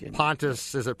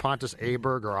Pontus. Is it Pontus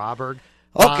Aberg or Aberg?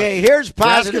 Okay, here's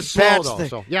Positive Pat's thing.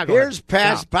 So, here's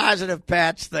Positive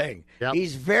Pat's thing. Yep.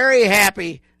 He's very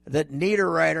happy that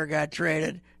Niederreiter got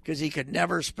traded because he could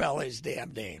never spell his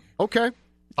damn name. Okay,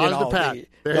 Positive Pat.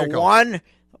 There you go. One.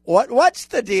 What's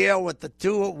the deal with the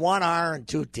one R and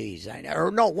two T's?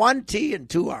 One T and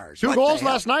two R's. Two goals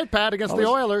last night, Pat, against the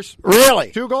Oilers. Really?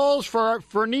 2 goals for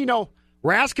Nino.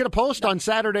 Rask hit a post on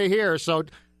Saturday here, so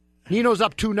Nino's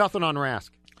up 2-0 on Rask.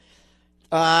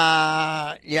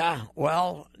 Yeah.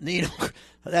 Well, Nino,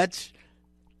 that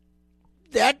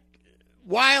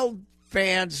Wild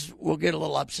fans will get a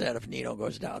little upset if Nino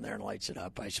goes down there and lights it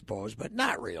up, I suppose, but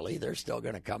not really. They're still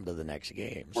going to come to the next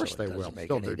game. Of course they will.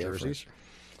 Still their jerseys.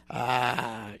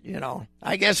 I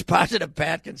guess Positive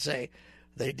Pat can say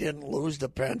they didn't lose to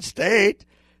Penn State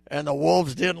and the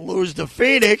Wolves didn't lose to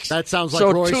Phoenix. That sounds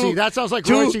like Royce. That sounds like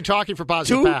Royce talking for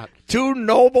Positive Pat. Two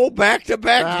noble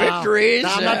back-to-back victories.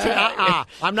 No,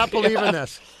 I'm not believing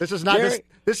this. This is not.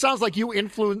 This sounds like you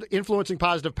influencing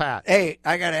Positive Pat. Hey,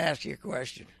 I got to ask you a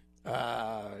question.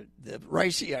 The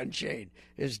Ricey Unchained.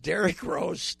 Is Derrick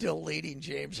Rose still leading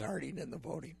James Harding in the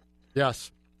voting?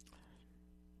 Yes.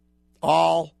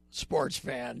 All sports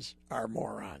fans are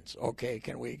morons. Okay,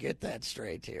 can we get that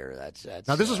straight here? That's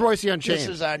now. This is Royce Unchained. This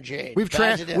is Unchained. We've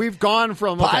gone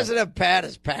from Positive Pat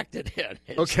has packed it in.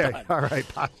 It's done. All right.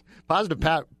 Positive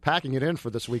Pat packing it in for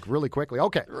this week really quickly.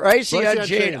 Okay. Ricey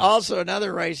Unchained. Also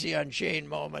another Ricey Unchained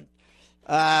moment.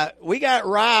 We got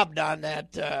robbed on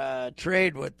that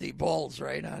trade with the Bulls,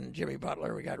 right? On Jimmy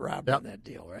Butler, we got robbed on that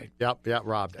deal, right? Yep,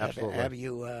 robbed. Absolutely. Have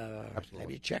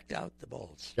you checked out the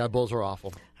Bulls? Yeah, Bulls are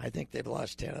awful. I think they've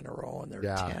lost 10 in a row, and they're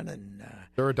 10 and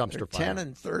they're a dumpster fire. 10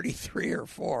 and 33 or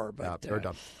 4, but they're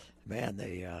dumb. man,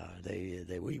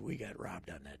 we got robbed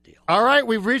on that deal. All right,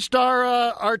 we've reached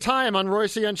our time on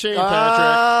Royce Unchained,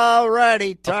 Patrick. All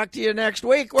righty. Talk to you next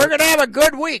week. We're going to have a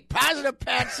good week. Positive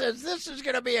Pat says this is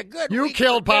going to be a good week. You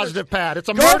killed Positive Pat. It's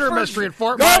a murder mystery in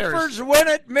Fort Myers. Gophers win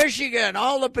at Michigan.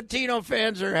 All the Patino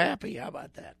fans are happy. How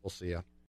about that? We'll see you.